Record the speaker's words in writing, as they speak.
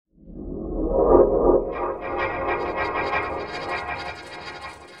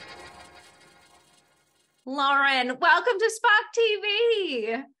Lauren. Welcome to Spark TV.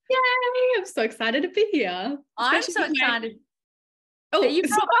 Yay! I'm so excited to be here. I'm so excited. Oh, you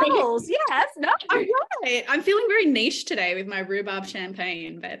brought bubbles. Yes, no. All right. I'm feeling very niche today with my rhubarb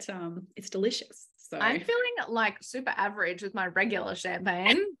champagne, but it's delicious. So I'm feeling like super average with my regular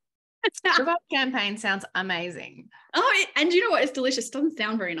champagne. Rhubarb champagne sounds amazing. Oh, and you know what? It's delicious. It doesn't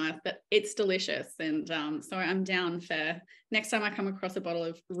sound very nice, but it's delicious. And so I'm down for next time I come across a bottle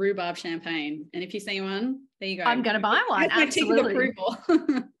of rhubarb champagne. And if you see one, there you go. I'm going to buy one. Absolutely.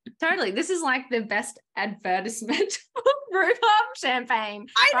 Totally. This is like the best advertisement of rhubarb champagne.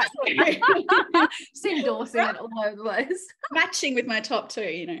 I know. Just endorsing it all over the place. Matching with my top two,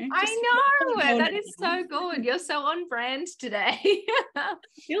 you know. I know. That is so good. You're so on brand today.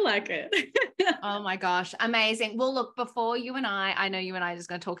 Feel like it. Oh my gosh. Amazing. Well, look, before I know you and I are just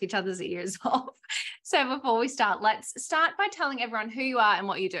going to talk each other's ears off. So before we start, let's start by telling everyone who you are and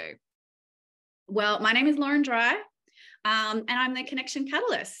what you do. Well, my name is Lauren Dry. And I'm the Connection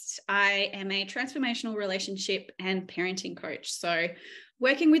Catalyst. I am a transformational relationship and parenting coach. So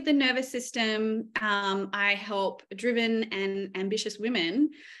working with the nervous system, I help driven and ambitious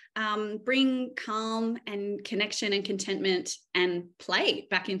women bring calm and connection and contentment and play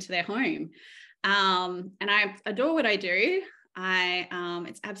back into their home. And I adore what I do.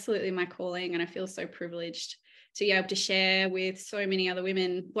 It's absolutely my calling, and I feel so privileged to be able to share with so many other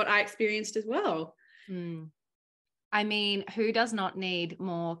women what I experienced as well. I mean, who does not need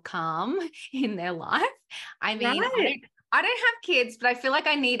more calm in their life? I mean, right. I don't have kids, but I feel like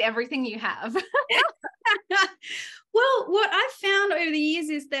I need everything you have. Well, what I've found over the years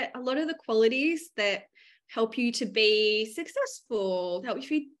is that a lot of the qualities that help you to be successful, help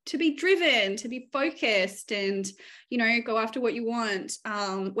you to be driven, to be focused, and, you know, go after what you want.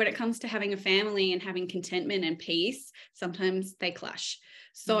 When it comes to having a family and having contentment and peace, sometimes they clash.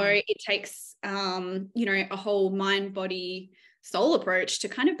 So it takes, you know, a whole mind, body, soul approach to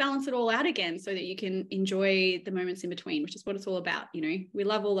kind of balance it all out again so that you can enjoy the moments in between, which is what it's all about. You know, we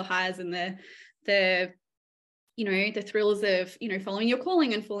love all the highs and the you know, the thrills of, you know, following your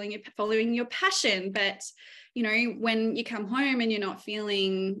calling and following your passion. But, you know, when you come home and you're not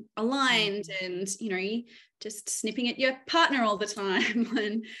feeling aligned and, you know, just snipping at your partner all the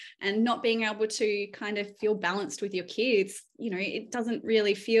time and not being able to kind of feel balanced with your kids, you know, it doesn't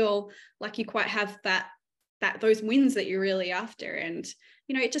really feel like you quite have those wins that you're really after. And,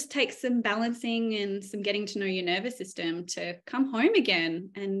 you know, it just takes some balancing and some getting to know your nervous system to come home again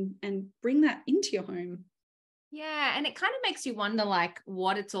and bring that into your home. Yeah. And it kind of makes you wonder, like,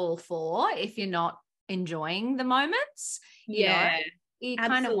 what it's all for if you're not enjoying the moments. You know, you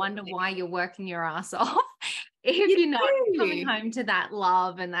kind of wonder why you're working your ass off if you're not coming home to that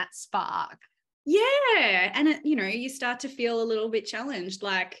love and that spark. Yeah. And, you know, you start to feel a little bit challenged,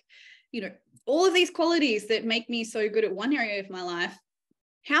 like, you know, all of these qualities that make me so good at one area of my life,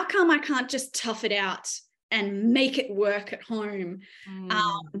 how come I can't just tough it out and make it work at home?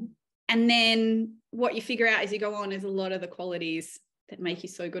 And then what you figure out as you go on is a lot of the qualities that make you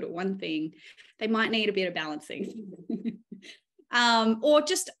so good at one thing, they might need a bit of balancing. Or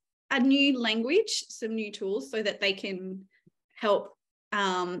just a new language, some new tools so that they can help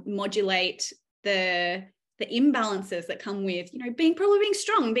modulate the imbalances that come with, you know, being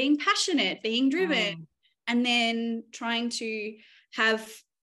strong, being passionate, being driven, and then trying to have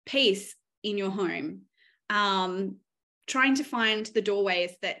peace in your home. Trying to find the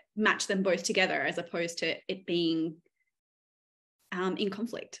doorways that match them both together as opposed to it being in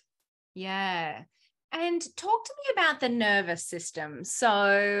conflict. Yeah. And talk to me about the nervous system.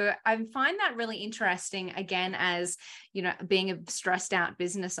 So I find that really interesting, again, as, you know, being a stressed out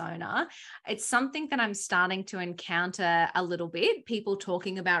business owner. It's something that I'm starting to encounter a little bit, people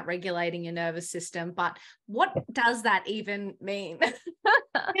talking about regulating your nervous system, but what does that even mean?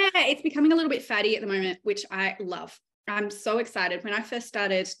 Yeah, it's becoming a little bit fatty at the moment, which I love. I'm so excited. When I first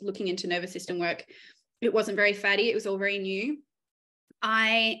started looking into nervous system work, it wasn't very fatty. It was all very new.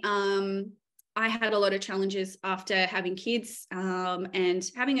 I had a lot of challenges after having kids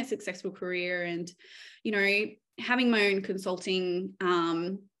and having a successful career and, you know, having my own consulting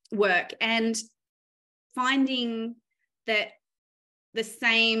work and finding that the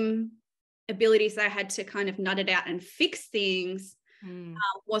same abilities that I had to kind of nut it out and fix things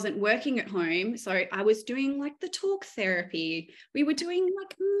wasn't working at home. So I was doing like the talk therapy. We were doing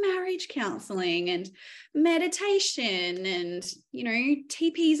like marriage counseling and meditation and, you know,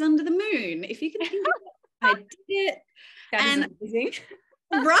 teepees under the moon. If you can think of it, I did it. That is amazing.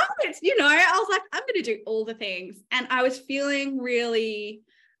 Right. You know, I was like, I'm going to do all the things. And I was feeling really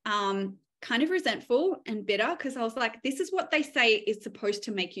kind of resentful and bitter, because I was like, this is what they say is supposed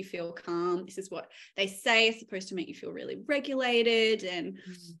to make you feel calm. This is what they say is supposed to make you feel really regulated. And,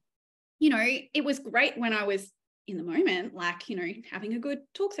 you know, it was great when I was in the moment, like, you know, having a good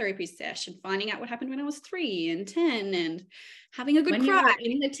talk therapy session, finding out what happened when I was 3 and 10 and having a good when cry. you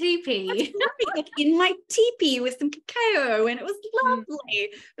were in the teepee. Like in my teepee with some cacao, and it was lovely.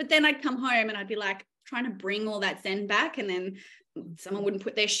 But then I'd come home and I'd be like trying to bring all that zen back, and then someone wouldn't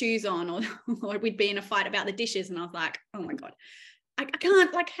put their shoes on, or we'd be in a fight about the dishes, and I was like, oh my God, I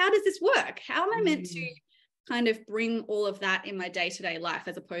can't, like, how does this work? How am I meant to kind of bring all of that in my day-to-day life,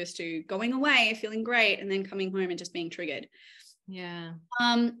 as opposed to going away feeling great and then coming home and just being triggered? Yeah.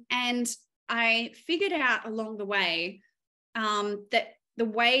 And I figured out along the way that the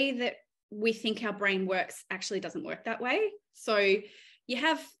way that we think our brain works actually doesn't work that way. So you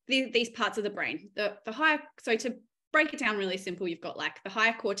have these parts of the brain, the higher, so to break it down really simple, you've got like the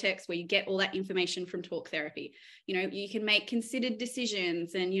higher cortex, where you get all that information from talk therapy. You know, you can make considered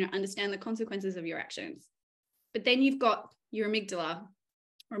decisions and, you know, understand the consequences of your actions. But then you've got your amygdala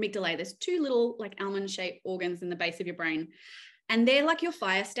or amygdalae. There's 2 little like almond-shaped organs in the base of your brain, and they're like your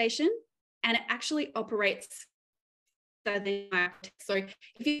fire station, and it actually operates. So if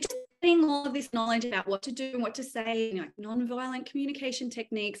you're just getting all of this knowledge about what to do and what to say, you know, like non-violent communication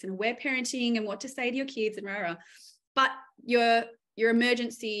techniques and aware parenting and what to say to your kids and rah, but your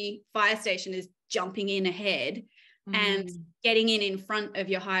emergency fire station is jumping in ahead and getting in front of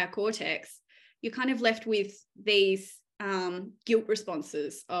your higher cortex, you're kind of left with these guilt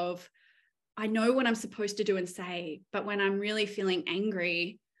responses of, I know what I'm supposed to do and say, but when I'm really feeling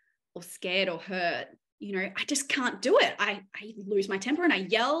angry or scared or hurt, you know, I just can't do it. I lose my temper and I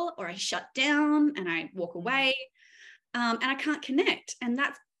yell, or I shut down and I walk away, and I can't connect. And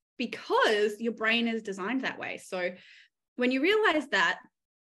that's because your brain is designed that way. So when you realize that,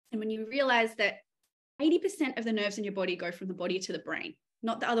 and when you realize that 80% of the nerves in your body go from the body to the brain,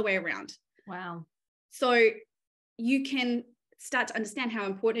 not the other way around. Wow. So you can start to understand how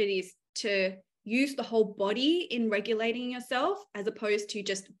important it is to use the whole body in regulating yourself, as opposed to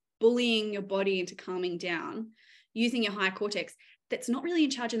just bullying your body into calming down, using your higher cortex that's not really in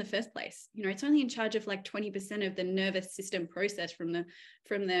charge in the first place. You know, it's only in charge of like 20% of the nervous system process from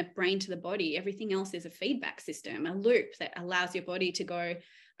the brain to the body. Everything else is a feedback system, a loop that allows your body to go,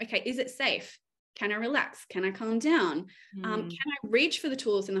 okay, is it safe? Can I relax? Can I calm down? Can I reach for the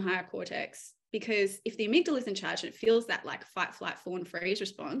tools in the higher cortex? Because if the amygdala is in charge and it feels that like fight, flight, fawn, freeze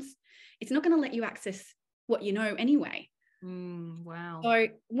response, it's not going to let you access what you know anyway. Wow. So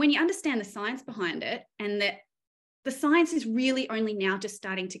when you understand the science behind it, and that the science is really only now just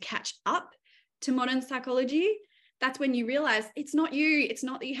starting to catch up to modern psychology, that's when you realize it's not you. It's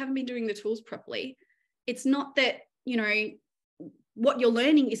not that you haven't been doing the tools properly. It's not that, you know, what you're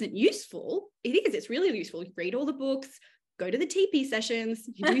learning isn't useful. It is. It's really useful. You read all the books, go to the TP sessions,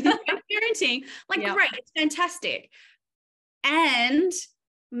 you do the parenting, like, great, it's fantastic. And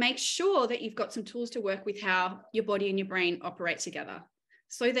make sure that you've got some tools to work with how your body and your brain operate together,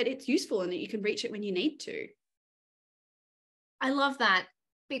 so that it's useful and that you can reach it when you need to. I love that,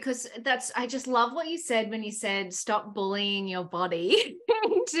 because I just love what you said when you said stop bullying your body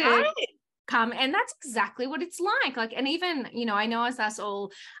to come. And that's exactly what it's like. And even, you know, I know as us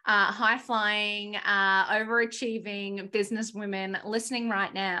all high flying, overachieving business women listening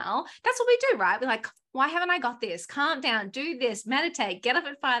right now, that's what we do, right? We're like, why haven't I got this? Calm down, do this, meditate, get up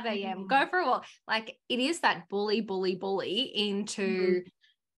at 5 a.m., go for a walk. Like, it is that bully into,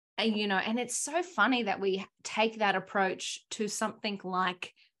 you know, and it's so funny that we take that approach to something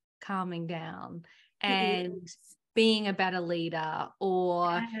like calming down and being a better leader,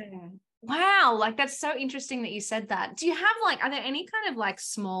 or wow, like, that's so interesting that you said that. Do you have like, are there any kind of like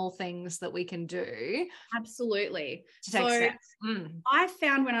small things that we can do? Absolutely. To take steps. I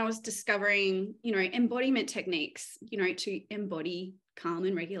found when I was discovering, you know, embodiment techniques, you know, to embody calm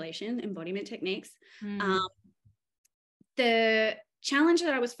and regulation, embodiment techniques, the challenge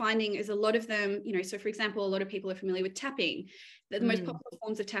that I was finding is a lot of them, you know, so for example, a lot of people are familiar with tapping. The most popular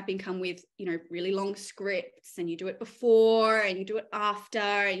forms of tapping come with, you know, really long scripts, and you do it before and you do it after,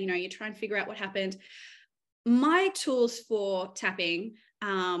 and, you know, you try and figure out what happened. My tools for tapping,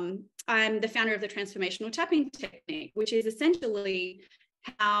 I'm the founder of the transformational tapping technique, which is essentially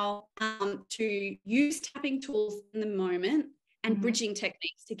how to use tapping tools in the moment and bridging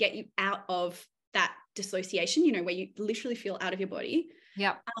techniques to get you out of that dissociation, you know, where you literally feel out of your body.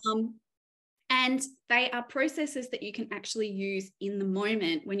 And they are processes that you can actually use in the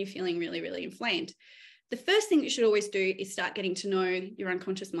moment when you're feeling really, really inflamed. The first thing you should always do is start getting to know your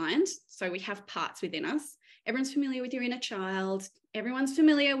unconscious mind. So we have parts within us, everyone's familiar with your inner child. Everyone's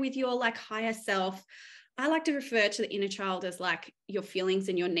familiar with your like higher self. I like to refer to the inner child as like your feelings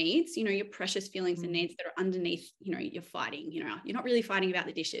and your needs, you know, your precious feelings and needs that are underneath, you know, you're fighting, you know, you're not really fighting about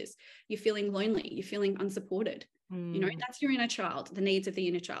the dishes. You're feeling lonely. You're feeling unsupported. You know, that's your inner child, the needs of the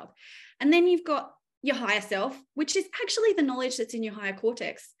inner child. And then you've got your higher self, which is actually the knowledge that's in your higher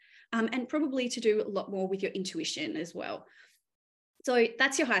cortex, and probably to do a lot more with your intuition as well. So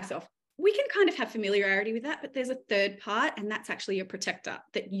that's your higher self. We can kind of have familiarity with that, but there's a third part, and that's actually your protector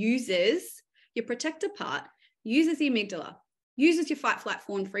that uses your protector part, uses the amygdala, uses your fight, flight,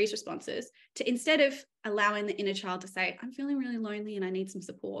 fawn, freeze responses to, instead of allowing the inner child to say, I'm feeling really lonely and I need some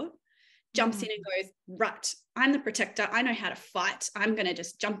support, jumps in and goes, right, I'm the protector. I know how to fight. I'm going to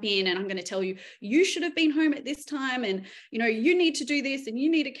just jump in and I'm going to tell you, you should have been home at this time. And, you know, you need to do this and you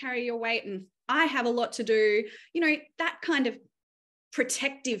need to carry your weight. And I have a lot to do, you know, that kind of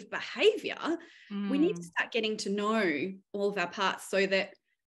protective behavior. We need to start getting to know all of our parts so that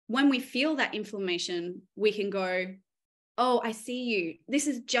when we feel that inflammation, we can go, oh, I see you. This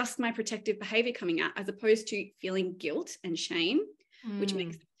is just my protective behavior coming out, as opposed to feeling guilt and shame, which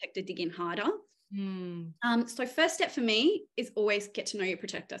makes the protector dig in harder. So first step for me is always get to know your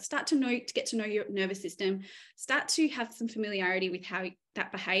protector. Start to get to know your nervous system. Start to have some familiarity with how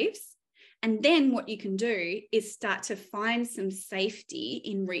that behaves. And then what you can do is start to find some safety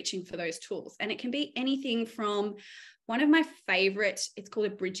in reaching for those tools. And it can be anything from one of my favorite, it's called a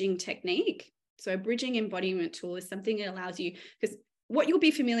bridging technique. So a bridging embodiment tool is something that allows you, because what you'll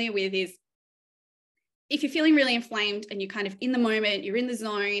be familiar with is if you're feeling really inflamed and you're kind of in the moment, you're in the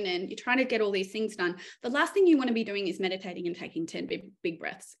zone and you're trying to get all these things done, the last thing you want to be doing is meditating and taking 10 big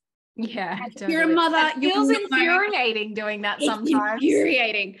breaths. Yeah. If you're a mother, it feels infuriating doing that sometimes.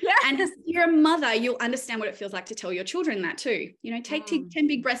 Infuriating. Yeah. And if you're a mother, you'll understand what it feels like to tell your children that too. You know, take 10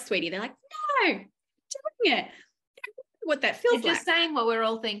 big breaths, sweetie. They're like, no, doing it. What that feels You're just like. saying what we're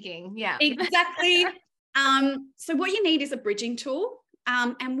all thinking. Yeah. Exactly. So what you need is a bridging tool.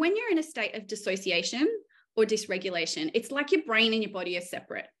 And when you're in a state of dissociation or dysregulation, it's like your brain and your body are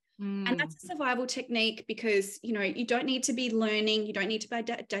separate. And that's a survival technique because, you know, you don't need to be learning. You don't need to be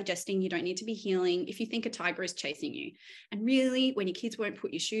digesting. You don't need to be healing. If you think a tiger is chasing you, and really when your kids won't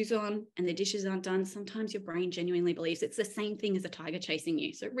put your shoes on and the dishes aren't done, sometimes your brain genuinely believes it's the same thing as a tiger chasing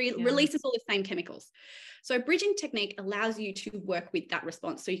you. So it releases all the same chemicals. So a bridging technique allows you to work with that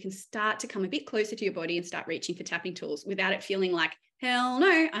response. So you can start to come a bit closer to your body and start reaching for tapping tools without it feeling like, hell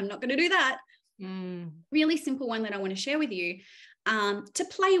no, I'm not going to do that. Really simple one that I want to share with you. To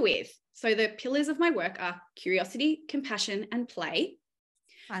play with. So the pillars of my work are curiosity, compassion, and play.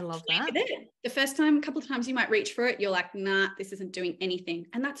 I love Play that. with it. The first time, a couple of times you might reach for it. You're like, nah, this isn't doing anything.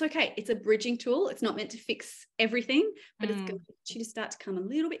 And that's okay. It's a bridging tool. It's not meant to fix everything, but it's going to get you to start to come a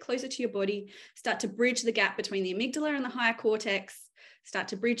little bit closer to your body, start to bridge the gap between the amygdala and the higher cortex, start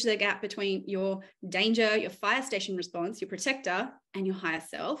to bridge the gap between your danger, your fire station response, your protector, and your higher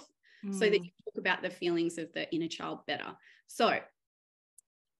self, so that you talk about the feelings of the inner child better. So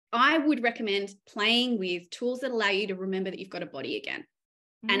I would recommend playing with tools that allow you to remember that you've got a body again.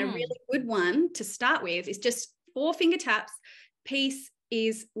 And a really good one to start with is just 4 finger taps. Peace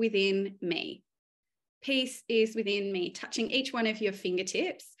is within me. Peace is within me. Touching each one of your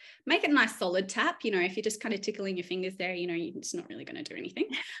fingertips. Make it a nice solid tap. You know, if you're just kind of tickling your fingers there, you know, it's not really going to do anything.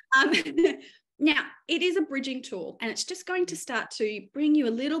 Now, it is a bridging tool and it's just going to start to bring you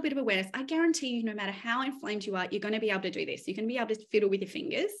a little bit of awareness. I guarantee you, no matter how inflamed you are, you're going to be able to do this. You're going to be able to fiddle with your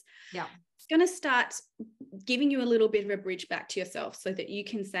fingers. Yeah. It's going to start giving you a little bit of a bridge back to yourself so that you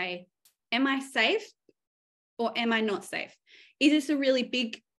can say, am I safe or am I not safe? Is this a really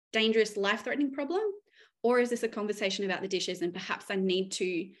big, dangerous, life-threatening problem? Or is this a conversation about the dishes and perhaps I need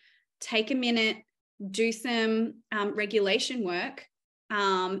to take a minute, do some regulation work,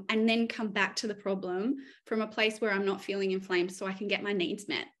 and then come back to the problem from a place where I'm not feeling inflamed so I can get my needs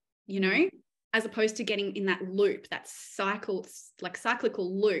met, you know, as opposed to getting in that loop, that cyclical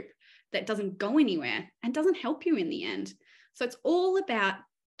loop that doesn't go anywhere and doesn't help you in the end. So it's all about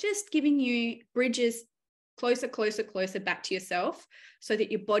just giving you bridges closer back to yourself so that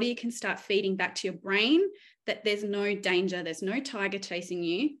your body can start feeding back to your brain that there's no danger, there's no tiger chasing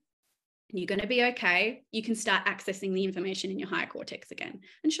you. You're going to be okay. You can start accessing the information in your higher cortex again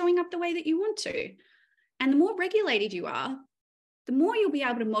and showing up the way that you want to. And the more regulated you are, the more you'll be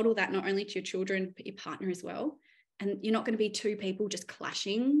able to model that not only to your children, but your partner as well. And you're not going to be 2 people just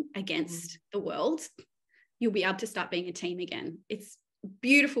clashing against the world. You'll be able to start being a team again. It's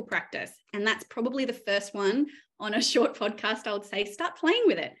beautiful practice. And that's probably the first one on a short podcast. I would say start playing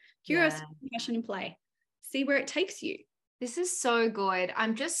with it. Curiosity, compassion, and play. See where it takes you. This is so good.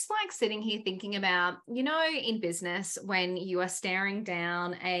 I'm just like sitting here thinking about, in business, when you are staring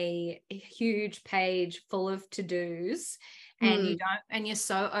down a huge page full of to-dos and you're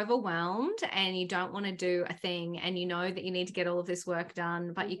so overwhelmed and you don't want to do a thing, and you know that you need to get all of this work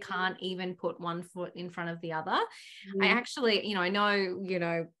done, but you can't even put one foot in front of the other. I actually, I know,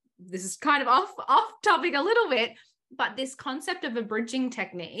 this is kind of off topic a little bit, but this concept of a bridging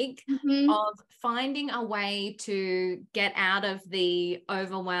technique of finding a way to get out of the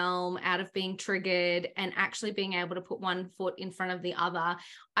overwhelm, out of being triggered, and actually being able to put one foot in front of the other.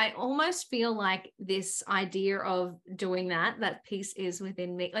 I almost feel like this idea of doing that piece is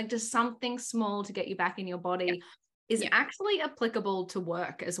within me, like just something small to get you back in your body is actually applicable to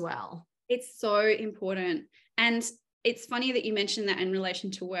work as well. It's so important. And it's funny that you mentioned that in relation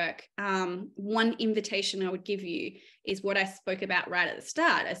to work. One invitation I would give you is what I spoke about right at the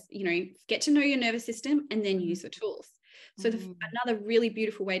start, as get to know your nervous system and then use the tools. So another really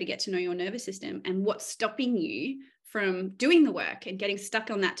beautiful way to get to know your nervous system and what's stopping you from doing the work and getting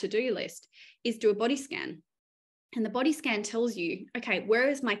stuck on that to-do list is do a body scan. And the body scan tells you, okay, where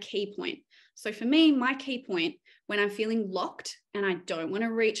is my key point? So for me, my key point, when I'm feeling locked and I don't want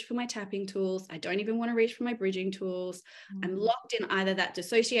to reach for my tapping tools, I don't even want to reach for my bridging tools, I'm locked in either that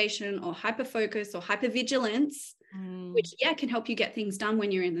dissociation or hyperfocus or hypervigilance, which can help you get things done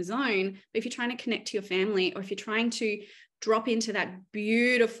when you're in the zone. But if you're trying to connect to your family, or if you're trying to drop into that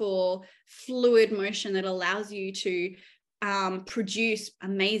beautiful fluid motion that allows you to produce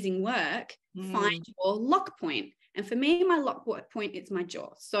amazing work, find your lock point. And for me, my lock point is my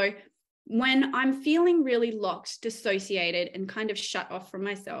jaw. So when I'm feeling really locked, dissociated, and kind of shut off from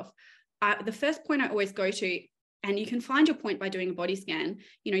myself, the first point I always go to, and you can find your point by doing a body scan.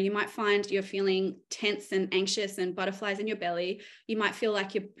 You might find you're feeling tense and anxious and butterflies in your belly. You might feel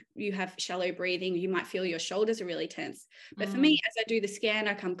like you have shallow breathing. You might feel your shoulders are really tense. But for me, as I do the scan,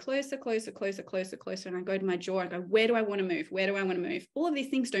 I come closer, closer, closer, closer, closer, and I go to my jaw. I go, where do I want to move? Where do I want to move? All of these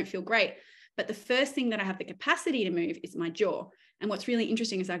things don't feel great. But the first thing that I have the capacity to move is my jaw. And what's really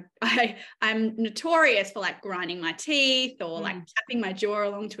interesting is I'm notorious for like grinding my teeth or like tapping my jaw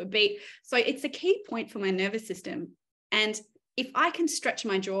along to a beat. So it's a key point for my nervous system. And if I can stretch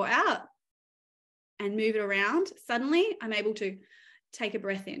my jaw out and move it around, suddenly I'm able to take a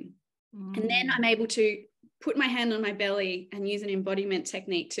breath in. And then I'm able to put my hand on my belly and use an embodiment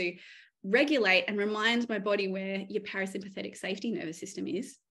technique to regulate and remind my body where your parasympathetic safety nervous system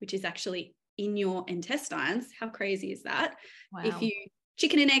is, which is actually in your intestines. How crazy is that? Wow. If you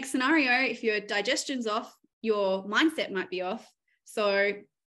chicken and egg scenario, if your digestion's off, your mindset might be off. So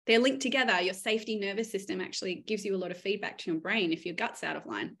they're linked together. Your safety nervous system actually gives you a lot of feedback to your brain if your gut's out of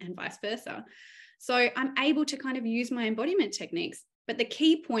line, and vice versa. So I'm able to kind of use my embodiment techniques. But the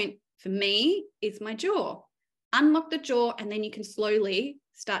key point for me is my jaw. Unlock the jaw, and then you can slowly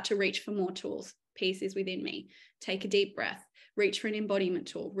start to reach for more tools. Peace is within me. Take a deep breath. Reach for an embodiment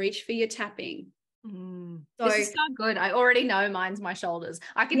tool, reach for your tapping. So, this is so good. I already know mine's my shoulders.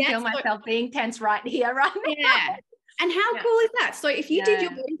 I can feel myself being tense right here, right now. Yeah. And how cool is that? So if you did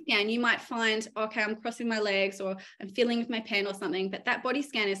your body scan, you might find, okay, I'm crossing my legs or I'm feeling with my pen or something, but that body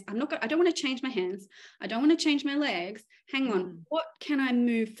scan is, I don't want to change my hands. I don't want to change my legs. Hang on. What can I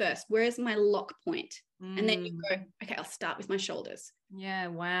move first? Where is my lock point? And then you go, okay, I'll start with my shoulders. Yeah.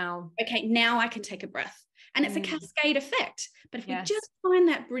 Wow. Okay. Now I can take a breath. And it's a cascade effect. But if we just find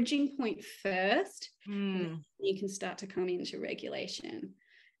that bridging point first, you can start to come into regulation.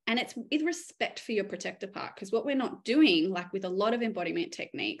 And it's with respect for your protector part, because what we're not doing, like with a lot of embodiment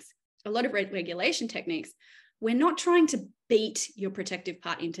techniques, a lot of regulation techniques, we're not trying to beat your protective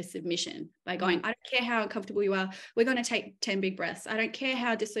part into submission by going, I don't care how uncomfortable you are. We're going to take 10 big breaths. I don't care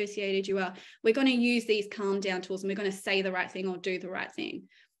how dissociated you are. We're going to use these calm down tools and we're going to say the right thing or do the right thing.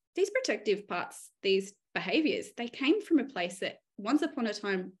 These protective parts, these behaviors, they came from a place that once upon a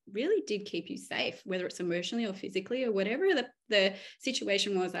time really did keep you safe, whether it's emotionally or physically or whatever the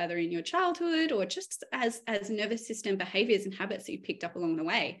situation was, either in your childhood or just as nervous system behaviors and habits that you picked up along the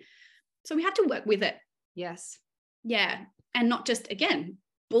way. So we have to work with it. Yes. Yeah. And not just, again,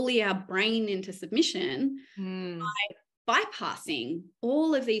 bully our brain into submission by bypassing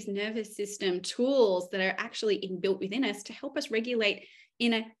all of these nervous system tools that are actually inbuilt within us to help us regulate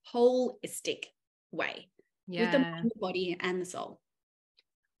in a holistic way with the mind, the body, and the soul.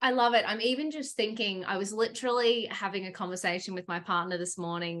 I love it. I'm even just thinking, I was literally having a conversation with my partner this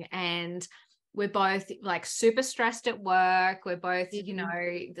morning, and we're both like super stressed at work. We're both,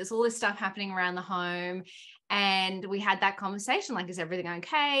 there's all this stuff happening around the home. And we had that conversation, like, is everything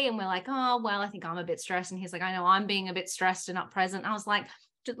okay? And we're like, oh, well, I think I'm a bit stressed. And he's like, I know I'm being a bit stressed and not present. I was like,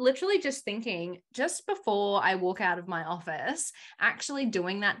 literally just thinking, just before I walk out of my office, actually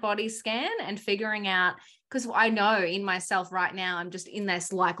doing that body scan and figuring out, because I know in myself right now, I'm just in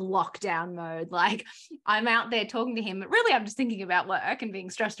this like lockdown mode. Like I'm out there talking to him, but really I'm just thinking about work and being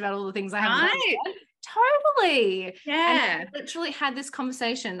stressed about all the things I haven't done yet. Totally. Yeah. And I literally had this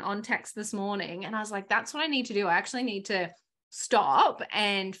conversation on text this morning, and I was like, that's what I need to do. I actually need to stop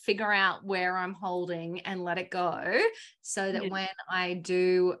and figure out where I'm holding and let it go, so that when I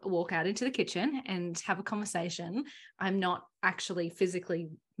do walk out into the kitchen and have a conversation, I'm not actually physically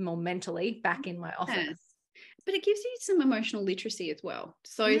or mentally back in my office. But it gives you some emotional literacy as well.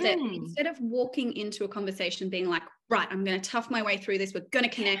 So that instead of walking into a conversation being like, right, I'm going to tough my way through this, we're going to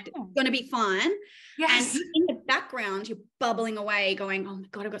connect, it's going to be fine. Yes. And in the background, you're bubbling away going, oh my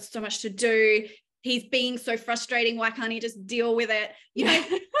God, I've got so much to do. He's being so frustrating. Why can't he just deal with it? You know,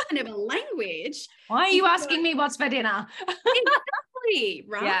 kind of a language. Why are you asking me what's for dinner? Exactly,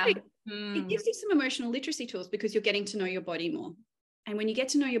 right? Yeah. It gives you some emotional literacy tools because you're getting to know your body more. And when you get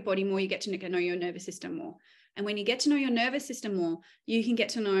to know your body more, you get to know your nervous system more. And when you get to know your nervous system more, you can get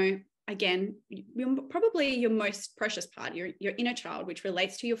to know, again, probably your most precious part, your inner child, which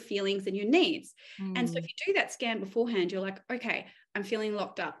relates to your feelings and your needs. And so if you do that scan beforehand, you're like, okay, I'm feeling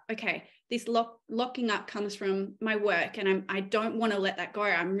locked up. Okay, this locking up comes from my work, and I don't want to let that go.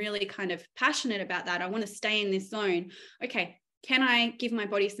 I'm really kind of passionate about that. I want to stay in this zone. Okay, can I give my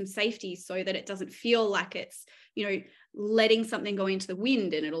body some safety so that it doesn't feel like it's, you know, letting something go into the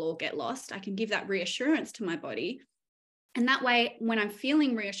wind and it'll all get lost? I can give that reassurance to my body. And that way, when I'm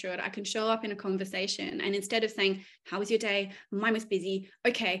feeling reassured, I can show up in a conversation. And instead of saying, how was your day? Mine was busy.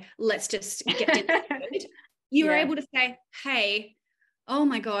 Okay, let's just get into you're able to say, hey, oh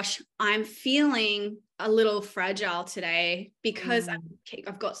my gosh, I'm feeling a little fragile today because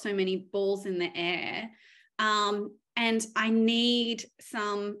I've got so many balls in the air. And I need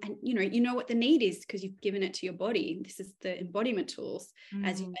some, and you know what the need is because you've given it to your body. This is the embodiment tools.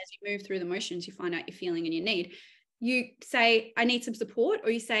 As you move through the motions, you find out your feeling and your need. You say, I need some support,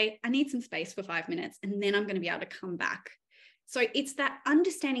 or you say, I need some space for 5 minutes, and then I'm going to be able to come back. So it's that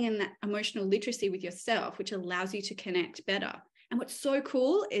understanding and that emotional literacy with yourself, which allows you to connect better. And what's so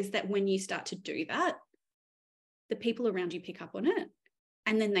cool is that when you start to do that, the people around you pick up on it,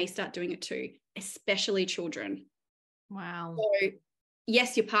 and then they start doing it too, especially children. Wow. So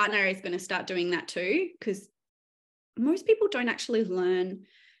yes, your partner is going to start doing that too, because most people don't actually learn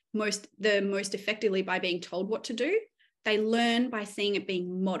most effectively by being told what to do. They learn by seeing it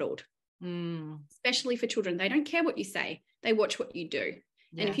being modeled, especially for children. They don't care what you say. They watch what you do.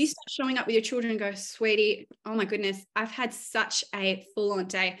 Yes. And if you start showing up with your children and go, sweetie, oh my goodness, I've had such a full-on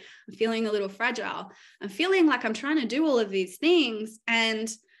day. I'm feeling a little fragile. I'm feeling like I'm trying to do all of these things. And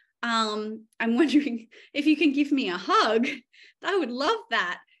I'm wondering if you can give me a hug. I would love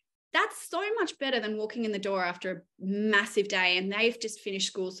that. That's so much better than walking in the door after a massive day and they've just finished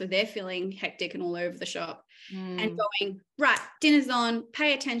school, so they're feeling hectic and all over the shop, and going, right, dinner's on,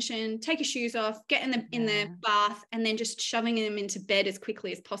 pay attention, take your shoes off, get in the bath, and then just shoving them into bed as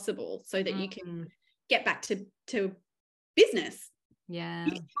quickly as possible so that you can get back to business. Yeah.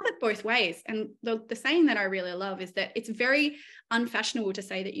 You can have it both ways. And the saying that I really love is that it's very unfashionable to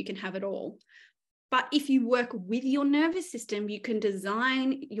say that you can have it all. But if you work with your nervous system, you can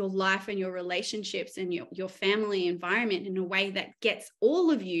design your life and your relationships and your family environment in a way that gets all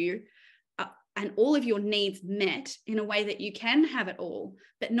of you and all of your needs met in a way that you can have it all,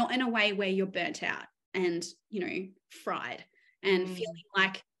 but not in a way where you're burnt out and, fried and feeling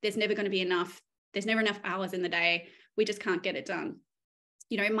like there's never going to be enough. There's never enough hours in the day. We just can't get it done.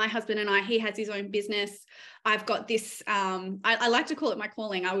 My husband and he has his own business. I've got this, I like to call it my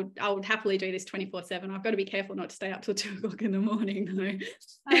calling. I would happily do this 24/7. I've got to be careful not to stay up till 2 o'clock in the morning. Though.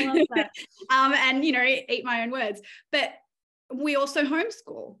 I love that. And, eat my own words. But we also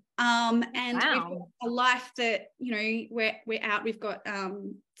homeschool. And we've got a life that, we're out. We've got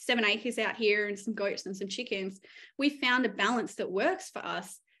 7 acres out here and some goats and some chickens. We found a balance that works for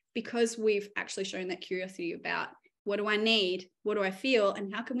us because we've actually shown that curiosity about, what do I need? What do I feel?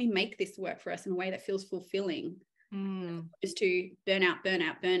 And how can we make this work for us in a way that feels fulfilling? Just to burn out,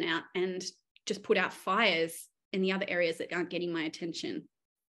 and just put out fires in the other areas that aren't getting my attention.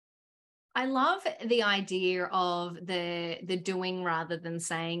 I love the idea of the doing rather than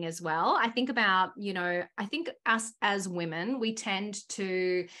saying as well. I think about, I think us as women, we tend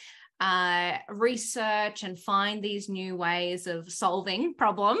to research and find these new ways of solving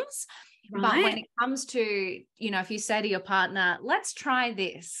problems. Right. But when it comes to, if you say to your partner, let's try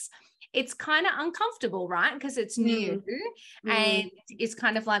this, it's kind of uncomfortable, right? Because it's new and it's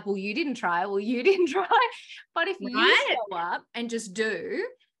kind of like, well, you didn't try. Well, you didn't try. But if you show up and just do,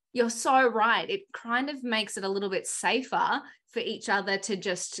 you're so right. It kind of makes it a little bit safer for each other to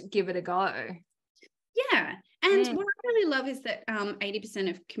just give it a go. Yeah. And what I really love is that 80%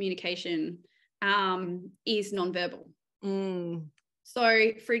 of communication is nonverbal.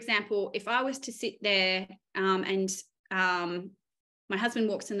 So, for example, if I was to sit there and my husband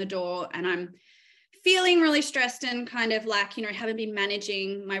walks in the door and I'm feeling really stressed and kind of like, you know, haven't been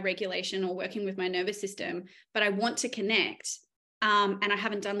managing my regulation or working with my nervous system, but I want to connect and I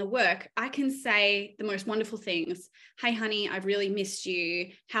haven't done the work, I can say the most wonderful things. Hey, honey, I've really missed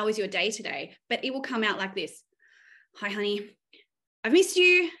you. How was your day today? But it will come out like this. Hi, honey, I've missed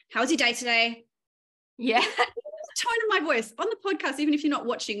you. How was your day today? Yeah. The tone of my voice on the podcast, even if you're not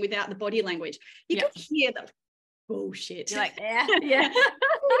watching without the body language, you can hear the bullshit. You're like, yeah.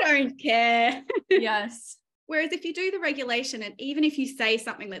 I don't care. Yes. Whereas if you do the regulation, and even if you say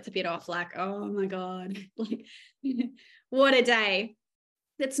something that's a bit off, like, oh my God, like, what a day,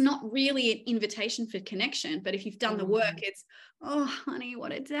 that's not really an invitation for connection. But if you've done the work, it's, oh, honey,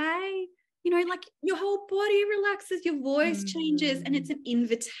 what a day. You know, like your whole body relaxes, your voice changes, and it's an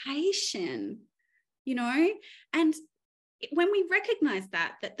invitation, you know? And when we recognize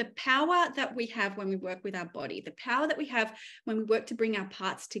that the power that we have when we work with our body, the power that we have when we work to bring our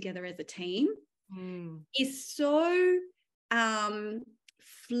parts together as a team is so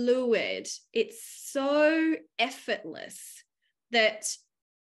fluid. It's so effortless that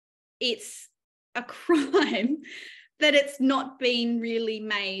it's a crime that it's not been really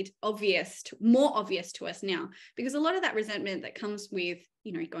made more obvious to us now, because a lot of that resentment that comes with,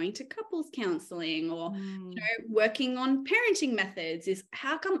 you know, going to couples counseling or, you know, working on parenting methods is,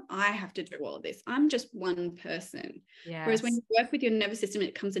 how come I have to do all of this? I'm just one person. Yes. Whereas when you work with your nervous system,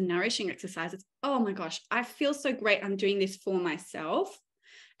 it becomes a nourishing exercise. It's, oh my gosh, I feel so great. I'm doing this for myself.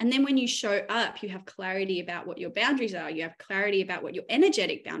 And then when you show up, you have clarity about what your boundaries are. You have clarity about what your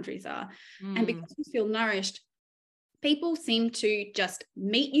energetic boundaries are. And because you feel nourished, people seem to just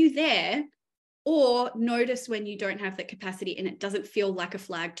meet you there or notice when you don't have that capacity and it doesn't feel like a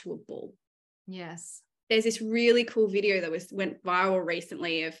flag to a bull. Yes. There's this really cool video that went viral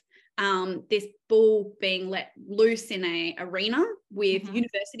recently of this bull being let loose in a arena with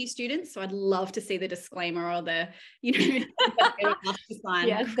university students. So I'd love to see the disclaimer or the, you know,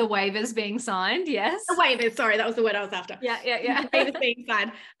 yes, the waivers being signed. Yes. The waivers. Sorry, that was the word I was after. Yeah. The waivers being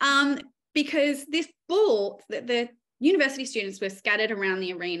signed. Because this bull, the university students were scattered around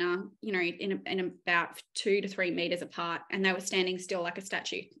the arena, you know, in about 2 to 3 meters apart, and they were standing still like a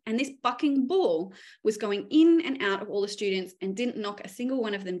statue. And this bucking bull was going in and out of all the students and didn't knock a single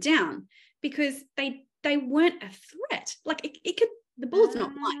one of them down because they weren't a threat. Like it could, the bull's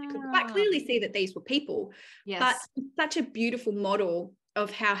not blind. It could quite clearly see that these were people. Yes. But it's such a beautiful model of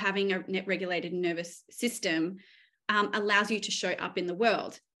how having a regulated nervous system allows you to show up in the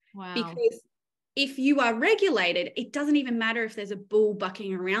world. Wow. Because if you are regulated, it doesn't even matter if there's a bull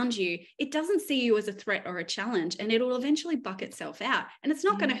bucking around you. It doesn't see you as a threat or a challenge, and it'll eventually buck itself out. And it's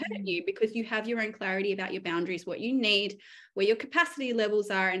not going to hurt you because you have your own clarity about your boundaries, what you need, where your capacity levels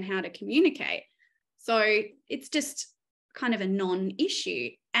are, and how to communicate. So it's just kind of a non-issue.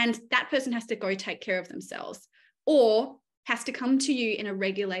 And that person has to go take care of themselves or has to come to you in a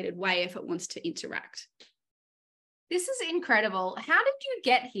regulated way if it wants to interact. This is incredible. How did you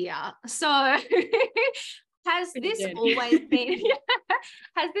get here? So has this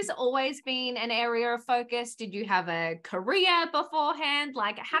always been an area of focus? Did you have a career beforehand?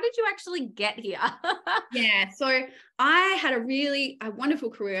 Like, how did you actually get here? Yeah. So I had a wonderful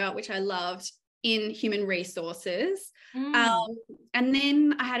career, which I loved, in human resources. And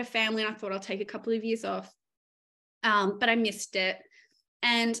then I had a family and I thought I'll take a couple of years off. But I missed it.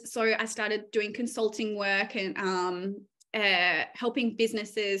 And so I started doing consulting work and helping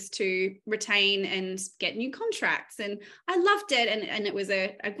businesses to retain and get new contracts. And I loved it. And it was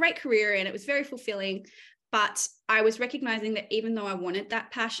a great career and it was very fulfilling. But I was recognizing that even though I wanted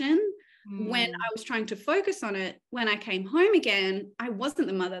that passion, when I was trying to focus on it, when I came home again, I wasn't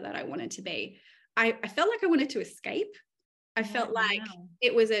the mother that I wanted to be. I felt like I wanted to escape. I felt like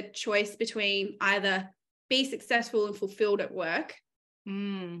it was a choice between either be successful and fulfilled at work,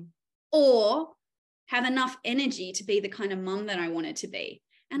 or have enough energy to be the kind of mum that I wanted to be.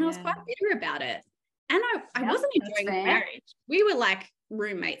 And I was quite bitter about it. And I wasn't enjoying the marriage. We were like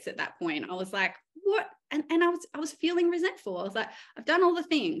roommates at that point. I was like, what? And I was feeling resentful. I was like, I've done all the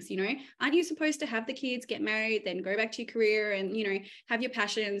things, you know, aren't you supposed to have the kids, get married, then go back to your career and, you know, have your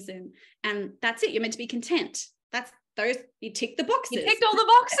passions and that's it. You're meant to be content. That's those, you tick the boxes. You ticked all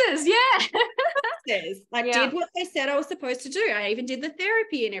the boxes. Yeah. I did what they said I was supposed to do. I even did the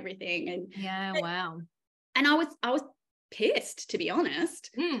therapy and everything. And yeah, wow. And I was pissed, to be honest.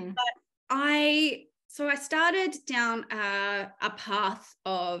 But I started down a path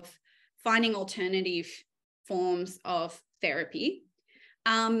of finding alternative forms of therapy.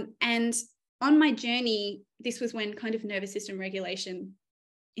 And on my journey, this was when kind of nervous system regulation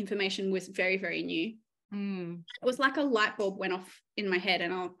information was very, very new. It was like a light bulb went off in my head,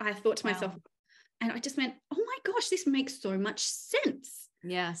 and I thought to myself, and I just went, oh my gosh, this makes so much sense.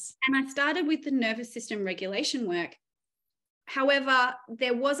 Yes. And I started with the nervous system regulation work. However,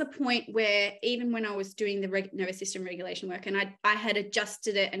 there was a point where even when I was doing the nervous system regulation work, and I had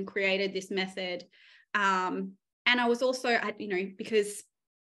adjusted it and created this method, and I was also, because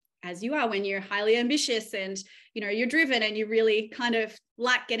as you are when you're highly ambitious and, you're driven and you really kind of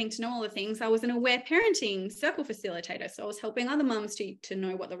like getting to know all the things, I was an aware parenting circle facilitator. So I was helping other mums to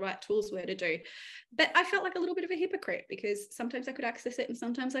know what the right tools were to do. But I felt like a little bit of a hypocrite because sometimes I could access it and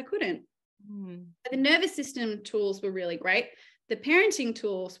sometimes I couldn't. The nervous system tools were really great. The parenting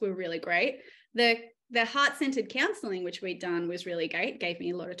tools were really great. The heart-centered counseling, which we'd done, was really great, gave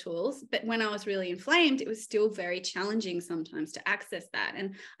me a lot of tools. But when I was really inflamed, it was still very challenging sometimes to access that.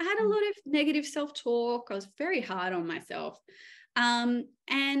 And I had a lot of negative self-talk. I was very hard on myself. And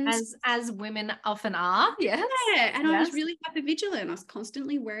as women often are. Yes. Yeah. And I was really hypervigilant. I was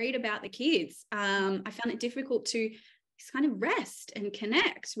constantly worried about the kids. I found it difficult to kind of rest and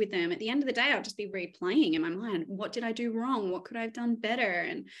connect with them. At the end of the day, I'll just be replaying in my mind, what did I do wrong? What could I have done better?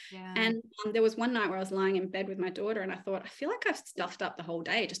 And there was one night where I was lying in bed with my daughter and I thought, I feel like I've stuffed up the whole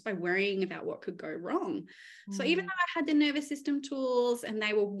day just by worrying about what could go wrong. So even though I had the nervous system tools and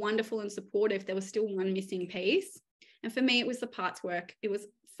they were wonderful and supportive, there was still one missing piece. And for me, it was the parts work. It was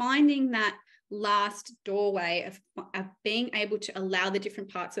finding that last doorway of being able to allow the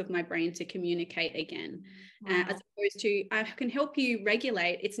different parts of my brain to communicate again. As opposed to, I can help you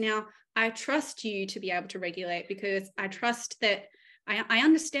regulate. It's now, I trust you to be able to regulate because I trust that I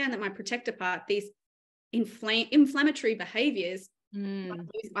understand that my protector part, these inflammatory behaviors,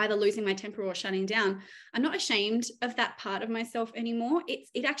 either losing my temper or shutting down, I'm not ashamed of that part of myself anymore.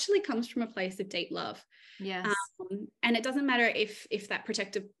 It actually comes from a place of deep love. Yes. And it doesn't matter if that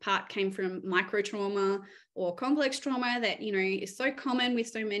protective part came from micro trauma or complex trauma that, is so common with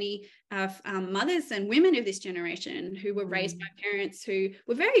so many mothers and women of this generation who were raised by parents who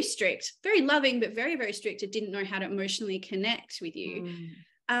were very strict, very loving, but very, very strict and didn't know how to emotionally connect with you.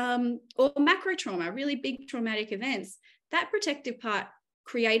 Or macro trauma, really big traumatic events. That protective part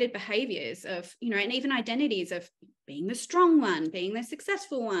created behaviors of, and even identities of being the strong one, being the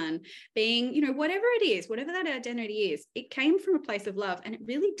successful one, being, whatever it is, whatever that identity is, it came from a place of love and it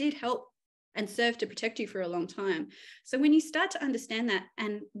really did help and serve to protect you for a long time. So when you start to understand that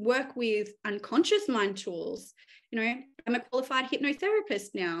and work with unconscious mind tools, I'm a qualified hypnotherapist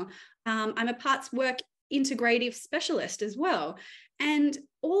now. I'm a parts work integrative specialist as well. And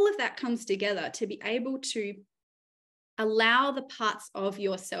all of that comes together to be able to allow the parts of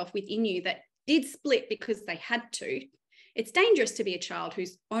yourself within you that did split because they had to. It's dangerous to be a child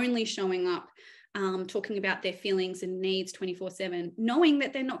who's only showing up, talking about their feelings and needs 24/7, knowing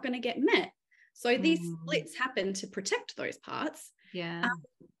that they're not going to get met. So these splits happen to protect those parts. Yeah.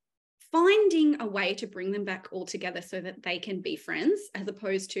 Finding a way to bring them back all together so that they can be friends, as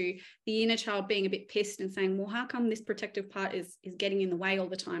opposed to the inner child being a bit pissed and saying, well, how come this protective part is getting in the way all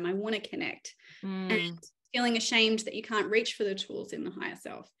the time? I want to connect. And feeling ashamed that you can't reach for the tools in the higher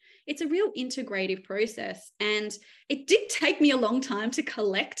self. It's a real integrative process. And it did take me a long time to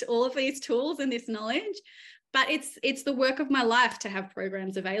collect all of these tools and this knowledge, but it's the work of my life to have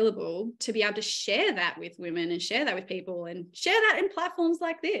programs available to be able to share that with women and share that with people and share that in platforms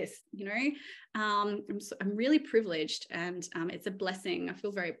like this. I'm really privileged and it's a blessing. I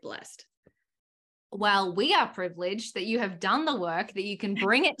feel very blessed. Well, we are privileged that you have done the work, that you can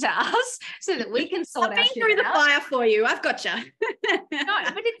bring it to us so that we can sort out. I've been through the fire for you. I've got you. No,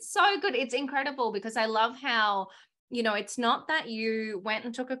 but it's so good. It's incredible because I love how, it's not that you went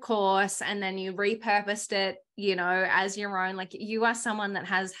and took a course and then you repurposed it, as your own. Like, you are someone that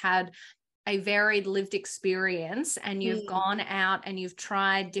has had a varied lived experience and you've gone out and you've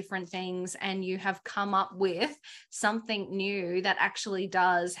tried different things and you have come up with something new that actually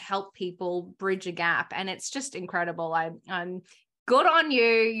does help people bridge a gap. And it's just incredible. I'm good on you.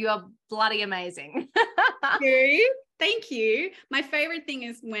 You are bloody amazing. Thank you. My favorite thing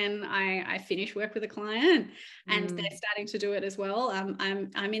is when I finish work with a client and they're starting to do it as well.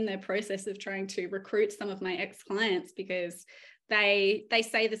 I'm in the process of trying to recruit some of my ex-clients because they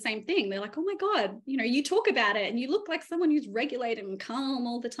say the same thing. They're like, oh my God, you know, you talk about it and you look like someone who's regulated and calm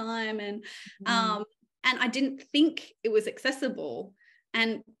all the time. And I didn't think it was accessible.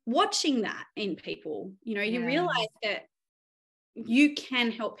 And watching that in people, you know, you realize that you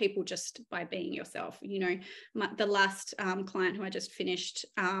can help people just by being yourself. You know, the last client who I just finished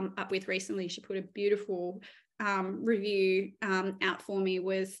up with recently, she put a beautiful review out for me,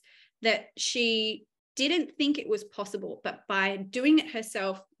 was that she didn't think it was possible, but by doing it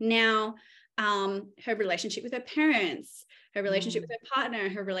herself now, her relationship with her parents, her relationship with her partner,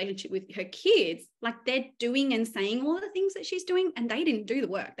 her relationship with her kids, like they're doing and saying all the things that she's doing, and they didn't do the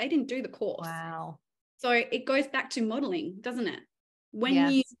work. They didn't do the course. Wow. So it goes back to modeling, doesn't it?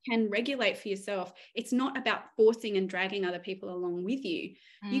 When you can regulate for yourself, it's not about forcing and dragging other people along with you.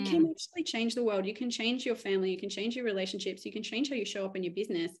 You can actually change the world. You can change your family. You can change your relationships. You can change how you show up in your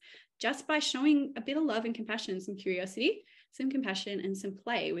business just by showing a bit of love and compassion, some curiosity, some compassion, and some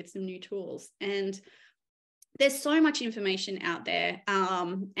play with some new tools. And there's so much information out there,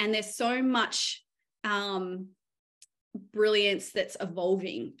 and there's so much brilliance that's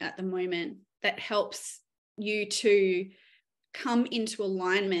evolving at the moment that helps you to come into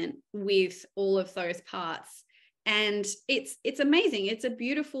alignment with all of those parts. And it's amazing. It's a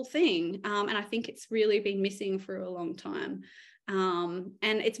beautiful thing. And I think it's really been missing for a long time. And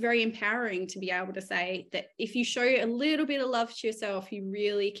it's very empowering to be able to say that if you show a little bit of love to yourself, you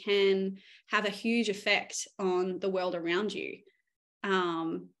really can have a huge effect on the world around you.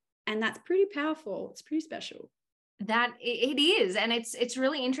 And that's pretty powerful. It's pretty special. That it is. And it's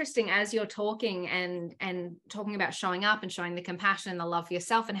really interesting as you're talking and talking about showing up and showing the compassion and the love for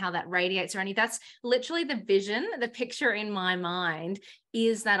yourself and how that radiates around you. That's literally the vision, the picture in my mind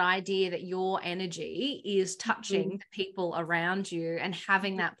is that idea that your energy is touching the people around you and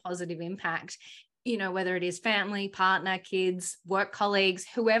having that positive impact, you know, whether it is family, partner, kids, work colleagues,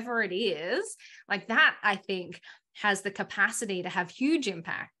 whoever it is, like that, I think has the capacity to have huge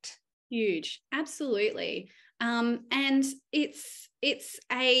impact. Huge. Absolutely. And it's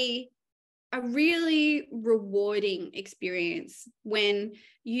a really rewarding experience when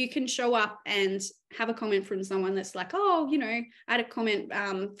you can show up and have a comment from someone that's like, oh, you know, I had a comment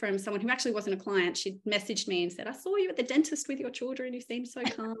from someone who actually wasn't a client. She messaged me and said, I saw you at the dentist with your children. You seemed so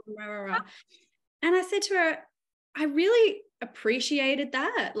calm. Rah, rah, rah. And I said to her, I really appreciated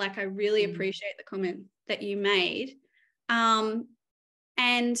that. Like, I really appreciate the comment that you made.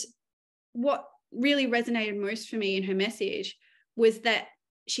 And what really resonated most for me in her message was that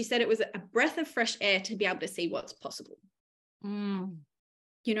she said it was a breath of fresh air to be able to see what's possible.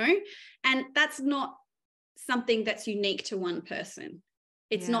 You know, and that's not something that's unique to one person.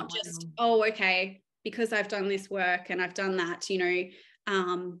 It's not just, oh, okay, because I've done this work and I've done that, you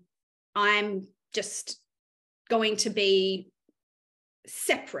know, I'm just going to be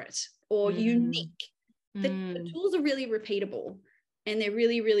separate or unique. The tools are really repeatable and they're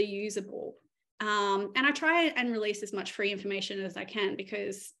really, really usable. And I try and release as much free information as I can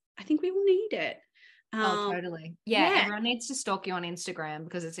because I think we all need it. Oh, totally. Yeah, everyone needs to stalk you on Instagram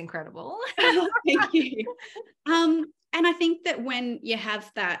because it's incredible. Thank you. And I think that when you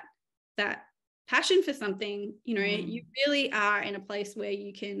have that passion for something, you know, you really are in a place where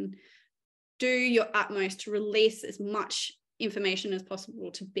you can do your utmost to release as much information as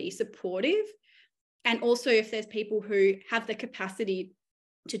possible to be supportive. And also if there's people who have the capacity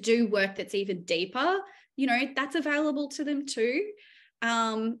to do work that's even deeper, you know, that's available to them too.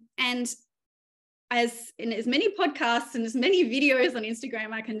 And as many podcasts and as many videos on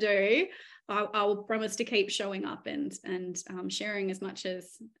Instagram I can do, I will promise to keep showing up and sharing as much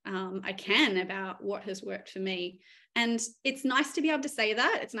as I can about what has worked for me. And it's nice to be able to say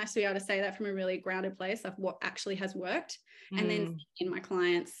that. It's nice to be able to say that from a really grounded place of what actually has worked. And then in my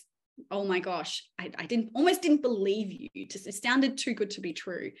clients, oh my gosh, I almost didn't believe you. It sounded too good to be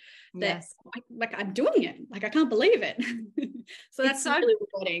true. That I'm doing it. Like I can't believe it. So that's really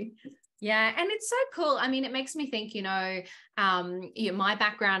rewarding. Yeah. And it's so cool. I mean, it makes me think, you know, my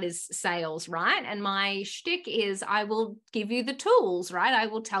background is sales, right? And my shtick is I will give you the tools, right? I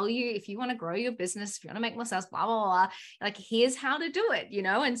will tell you if you want to grow your business, if you want to make more sales, blah, blah, blah, like here's how to do it, you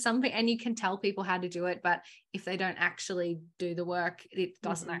know, and you can tell people how to do it, but if they don't actually do the work, it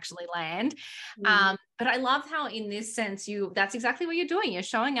doesn't actually land. But I love how in this sense, that's exactly what you're doing. You're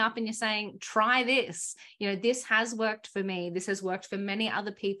showing up and you're saying, try this, you know, this has worked for me. This has worked for many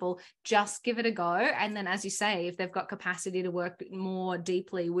other people. Just give it a go. And then, as you say, if they've got capacity to work more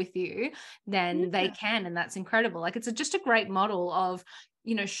deeply with you, then they can. And that's incredible. Like it's just a great model of,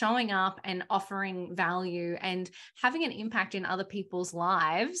 you know, showing up and offering value and having an impact in other people's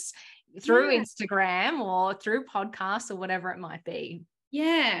lives, through Instagram or through podcasts or whatever it might be.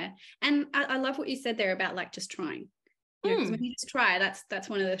 Yeah. And I love what you said there about like just trying. You know, because when you just try, that's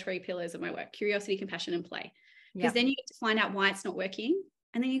one of the 3 pillars of my work: curiosity, compassion, and play. Because then you get to find out why it's not working.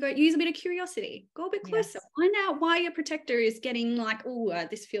 And then you go use a bit of curiosity, go a bit closer, find out why your protector is getting like, oh,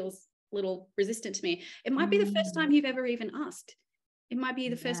 this feels a little resistant to me. It might be the first time you've ever even asked. It might be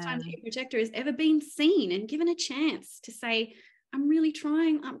the first time that your protector has ever been seen and given a chance to say, I'm really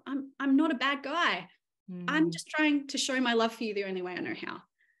trying. I'm not a bad guy. I'm just trying to show my love for you the only way I know how.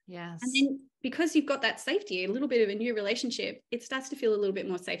 Yes. And then because you've got that safety, a little bit of a new relationship, it starts to feel a little bit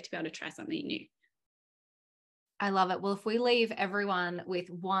more safe to be able to try something new. I love it. Well, if we leave everyone with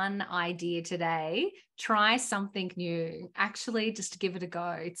one idea today, try something new. Actually, just give it a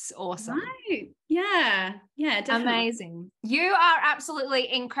go. It's awesome. Right. Yeah. Yeah, definitely. Amazing. You are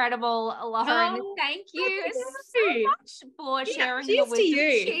absolutely incredible, Lauren. Thank you so much for sharing your wisdom.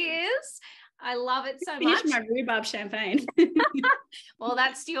 Cheers. I love it so much. Finish my rhubarb champagne. Well,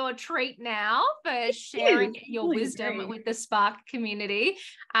 that's your treat now for sharing your wisdom with the Spark community.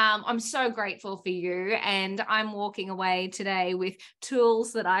 I'm so grateful for you, and I'm walking away today with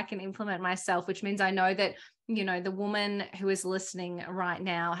tools that I can implement myself, which means I know that, you know, the woman who is listening right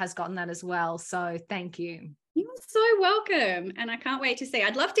now has gotten that as well. So thank you. You're so welcome. And I can't wait to see.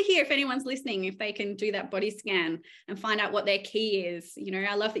 I'd love to hear if anyone's listening, if they can do that body scan and find out what their key is. You know,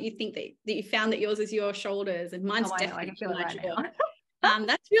 I love that you think that you found that yours is your shoulders, and mine's definitely my jaw.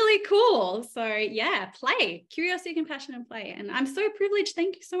 That's really cool. So yeah, play, curiosity, compassion, and play. And I'm so privileged.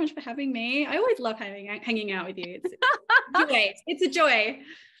 Thank you so much for having me. I always love hanging out with you. It's a joy. It's a joy.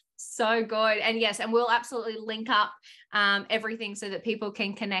 So good. And yes, and we'll absolutely link up everything so that people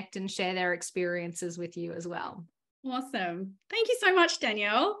can connect and share their experiences with you as well. Awesome. Thank you so much,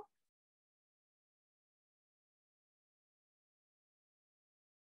 Danielle.